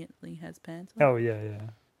conveniently has pants on. Oh yeah.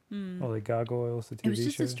 Mm. Or like gargoyles, the TV It was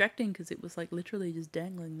just show. distracting because it was like literally just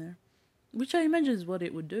dangling there, which I imagine is what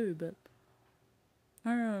it would do. But I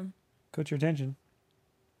don't know. Caught your attention.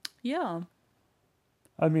 Yeah.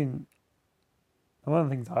 I mean, one of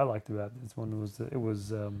the things I liked about this one was that it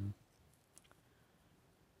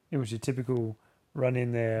was your typical run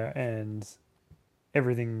in there and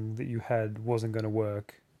everything that you had wasn't going to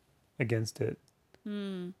work against it,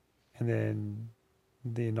 Mm. and then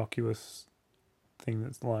the innocuous thing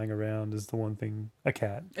that's lying around is the one thing, a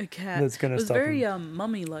cat, A cat. that's going It to was stop very him.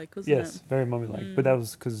 mummy-like, wasn't Yes, it? very mummy-like. But that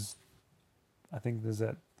was because I think there's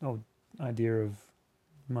that idea of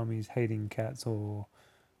mummies hating cats or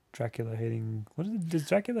Dracula hating. What is it? Does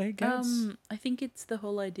Dracula hate cats? I think it's the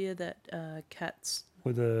whole idea that cats,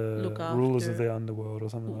 With the look rulers of after- the underworld or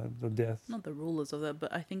something like the death. not the rulers of that,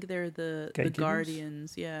 but I think they're the Gatekeepers?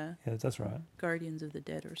 guardians. Yeah, Yeah, that's right. guardians of the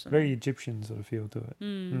dead or something. Very Egyptian sort of feel to it.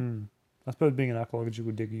 Mm. I suppose being an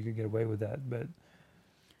archaeological dig, you could get away with that, but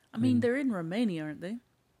I mean, Mm. they're in Romania, aren't they?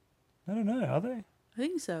 I don't know. Are they? I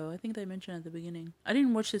think so. I think they mentioned at the beginning. I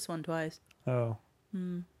didn't watch this one twice. Oh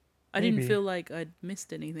I didn't Maybe. feel like I'd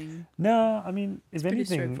missed anything. no. I mean, if pretty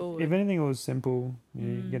anything, straightforward. it was simple.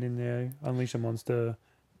 You Mm. get in there, unleash a monster,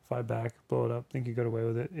 fight back, blow it up. Think you got away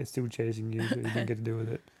with it. It's still chasing you, so you didn't get to do with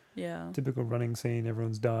it. Yeah. Typical running scene.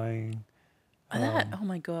 Everyone's dying. That, oh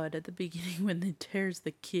my god, at the beginning when they tears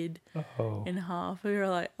the kid Oh. in half, we were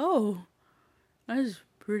like, oh, that's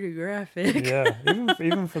pretty graphic. Yeah,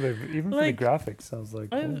 even for the Like, graphics, I was like,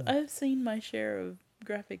 oh. I've seen my share of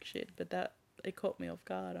graphic shit, but that, it caught me off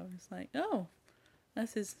guard. I was like, oh,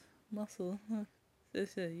 that's his muscle.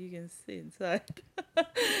 This you can see inside.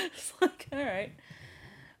 It's like,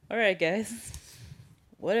 all right, guys,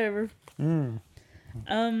 whatever.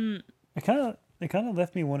 It kind of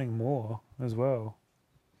left me wanting more as well.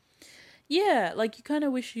 Yeah, like, you kind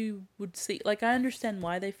of wish you would see. Like, I understand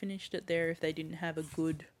why they finished it there if they didn't have a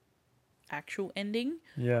good actual ending.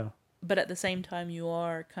 Yeah, But at the same time, you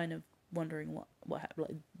are kind of wondering what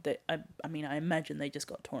happened. Like, I mean, I imagine they just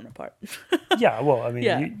got torn apart. yeah. Well, I mean,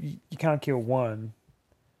 Yeah. you can't kill one,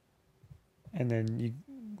 and then you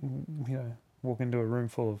walk into a room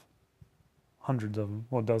full of hundreds of them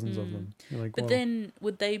or dozens of them. You're like, But well, then,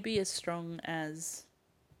 would they be as strong as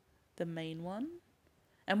the main one?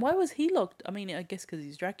 And why was he locked? I mean, I guess because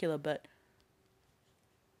he's Dracula, but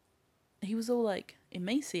he was all like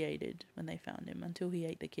emaciated when they found him until he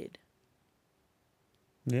ate the kid.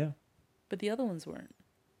 yeah. But the other ones weren't.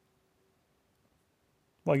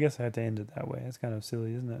 Well, I guess I had to end it that way. It's kind of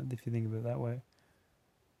silly, isn't it? If you think of it that way,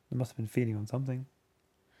 they must have been feeding on something.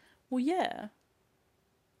 Well, yeah.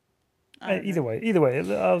 I don't Either know. way, I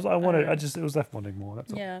wanted. know. It was left wanting more.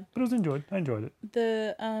 That's all. Yeah. But it was enjoyed. I enjoyed it.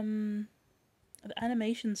 The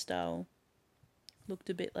animation style looked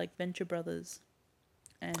a bit like Venture Brothers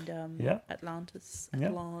and Yeah. Atlantis. Yeah.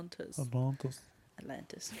 Atlantis.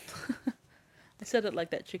 I said it like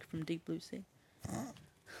that chick from Deep Blue Sea.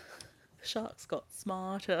 Sharks got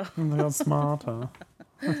smarter. They got smarter.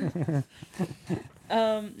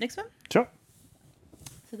 Next one. Sure.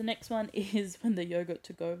 So the next one is When the Yogurt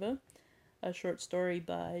Took Over, a short story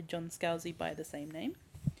by John Scalzi by the same name.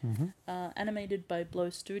 Mm-hmm. Animated by Blow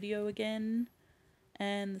Studio again.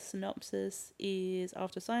 And the synopsis is,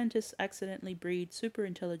 after scientists accidentally breed super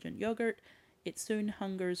intelligent yogurt, it soon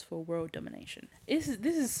hungers for world domination. This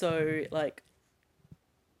is so, like,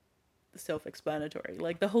 self-explanatory.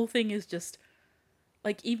 Like, the whole thing is just,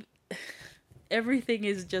 like, everything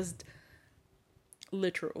is just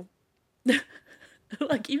literal.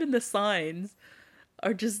 Like, even the signs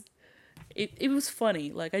are just, it was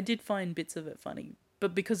funny. Like, I did find bits of it funny,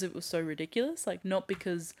 but because it was so ridiculous, like, not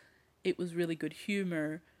because it was really good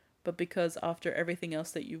humor, but because after everything else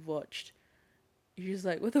that you've watched, you're just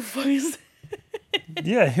like, what the fuck is that?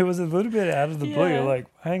 Yeah, it was a little bit out of the blue. Yeah. You're like,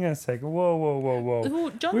 hang on a second. Whoa. Well,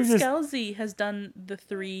 John We've just- Scalzi has done the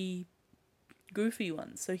 3 goofy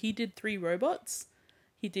ones. So he did 3 robots.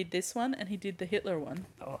 He did this one, and he did the Hitler one.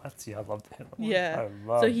 Oh, I love the Hitler one. Yeah. I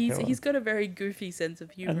love So Hitler. he's got a very goofy sense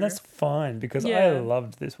of humor. And that's fine, because I Yeah.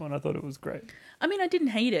 loved this one. I thought it was great. I mean, I didn't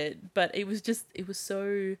hate it, but it was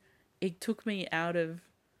so, it took me out of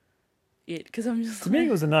it, because I'm just To me,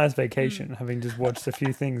 it was a nice vacation, having just watched a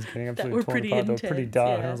few things getting That absolutely were torn pretty apart. They were pretty intense, dark,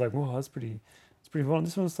 and yeah. I was like, "Whoa, it's pretty fun."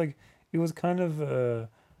 This one was like, it was kind of a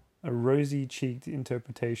rosy-cheeked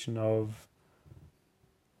interpretation of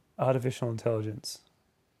artificial intelligence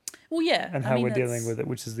well, yeah, and I how mean, we're that's- dealing with it,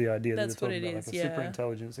 which is the idea that that's they're what talking it about, is, like a yeah. super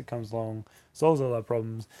intelligence that comes along, solves all our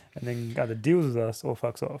problems, and then either deals with us or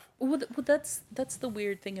fucks off. Well, that's the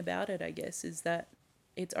weird thing about it, I guess, is that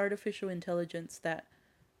it's artificial intelligence that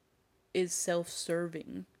is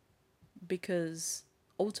self-serving, because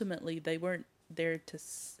ultimately they weren't there to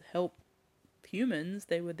help humans,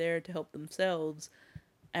 they were there to help themselves,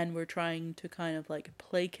 and were trying to kind of like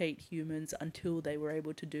placate humans until they were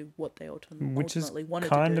able to do what they Which is ultimately wanted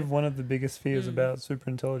kind to do. of one of the biggest fears Mm. about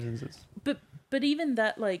superintelligences. But even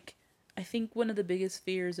that, like, I think one of the biggest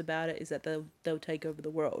fears about it is that they'll take over the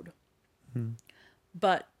world. Hmm.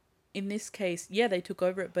 But in this case, yeah, they took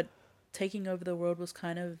over it, but taking over the world was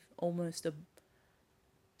kind of almost a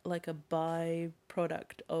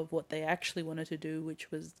byproduct of what they actually wanted to do, which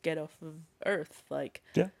was get off of Earth. Like,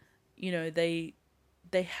 Yeah. you know, they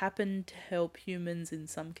happened to help humans in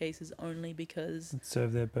some cases only because It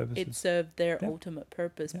served their purposes. it served their Yeah. ultimate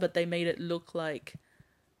purpose, Yeah. but they made it look like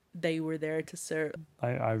they were there to serve.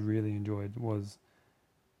 I really enjoyed was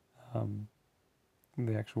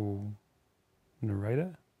the actual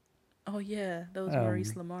narrator. Oh yeah, that was Um,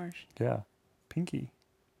 Maurice LaMarche. Yeah, Pinky.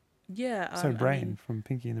 Yeah, So I Brain mean, from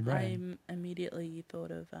Pinky and the Brain. I immediately thought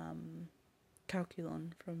of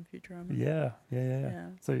Calculon from Futurama. Yeah.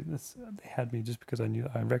 Yeah. So they had me just because I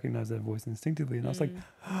recognized that voice instinctively, and I was like,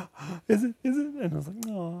 Mm. "Is it? And I was like,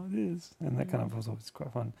 "No, it is." And that kind of was always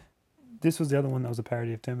quite fun. This was the other one that was a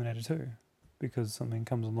parody of Terminator 2, because something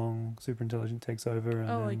comes along, super intelligent takes over, and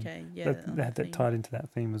Oh, then okay. Yeah. that theme. tied into that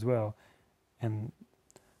theme as well. And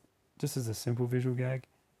just as a simple visual gag,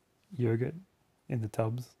 yogurt in the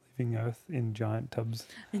tubs, leaving Earth in giant tubs.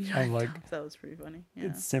 I'm like, that was pretty funny. Yeah.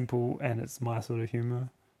 it's simple and it's my sort of humor,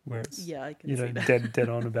 where it's Yeah, I can you see know that. dead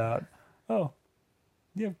on about. Oh,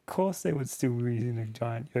 yeah, of course they would still be using a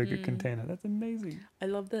giant yogurt Mm. container. That's amazing. I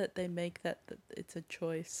love that they make that it's a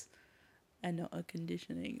choice and not a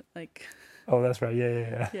conditioning. Like, Oh, that's right.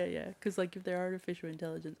 Yeah. yeah. Because, like, if they're artificial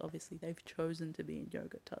intelligence, obviously they've chosen to be in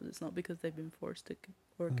yogurt tubs. It's not because they've been forced to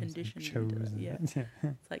or It's like conditioned into that. chosen. Yeah. Yeah.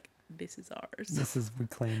 It's like, this is ours. We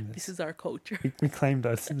claim this. This is our culture. We claimed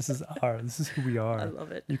us. This is who we I are.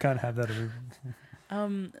 love it. You can't have that.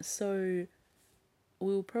 So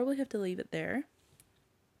we'll probably have to leave it there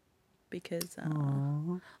because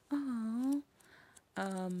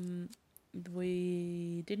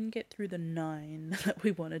we didn't get through the 9 that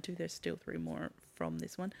we wanted to. There's still 3 more from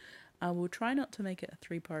this one. We'll try not to make it a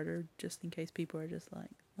 3-parter just in case people are just like,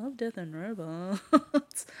 love, death, and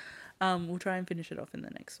robots. We'll try and finish it off in the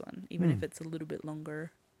next one, even if it's a little bit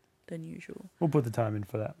longer than usual. We'll put the time in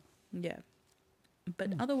for that. Yeah.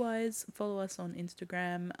 But otherwise, follow us on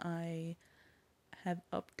Instagram. I have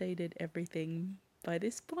updated everything by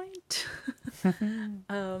this point.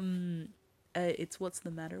 It's What's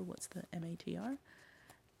the Matter? What's the MATR?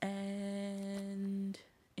 And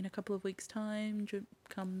in a couple of weeks' time,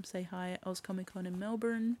 come say hi at Oz Comic Con in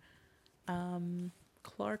Melbourne.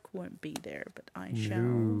 Clark won't be there, but I shall.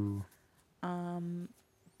 No.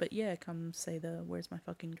 But yeah, come say the Where's My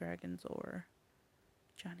Fucking Dragons or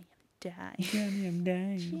Johnny, I'm dying. Johnny, I'm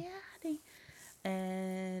dying. Johnny.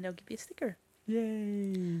 And I'll give you a sticker.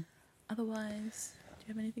 Yay. Otherwise, do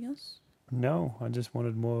you have anything else? No, I just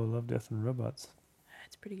wanted more Love, Death, and Robots.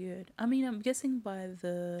 It's pretty good. I mean, I'm guessing by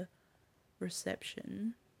the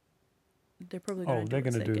reception, they're probably going to They're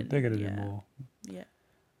gonna do. They're gonna do Yeah. more. Yeah.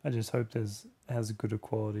 I just hope has good a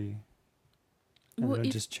quality, and Well, they don't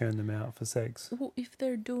if just churn them out for sakes. well, if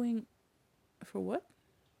they're doing, For what?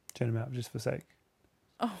 Churn them out just for sake.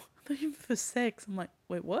 Oh, I thought you meant for sex. I'm like,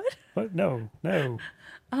 wait, what? What? No. Eh.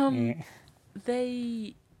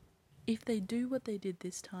 If they do what they did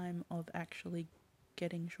this time of actually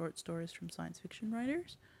getting short stories from science fiction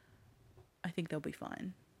writers, I think they'll be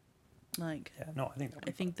fine. Like, Yeah, no, I think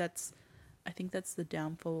I think that's the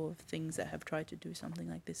downfall of things that have tried to do something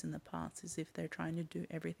like this in the past, is if they're trying to do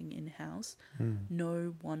everything in-house,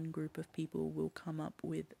 no one group of people will come up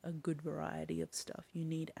with a good variety of stuff. You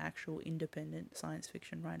need actual independent science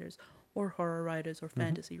fiction writers or horror writers or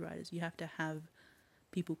fantasy writers. You have to have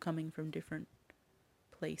people coming from different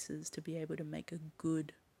places to be able to make a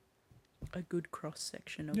good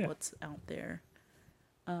cross-section of what's out there.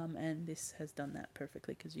 And this has done that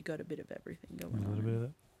perfectly because you got a bit of everything going on. A little bit of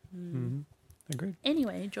that. Agreed.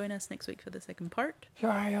 Anyway, join us next week for the second part.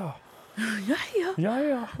 Yeah.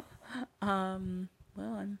 Yeah.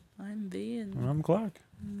 Well, I'm V and I'm Clark.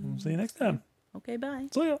 We'll see you next time. Okay, bye.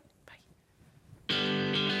 See ya. Bye.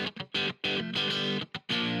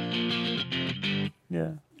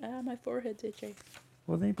 Yeah. My forehead's itchy.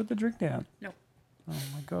 Well, then you put the drink down. No. Oh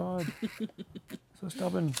my god. So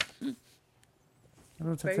stubborn. I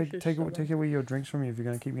don't Very take away your drinks from you if you're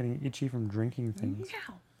going to keep getting itchy from drinking things.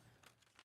 Yeah.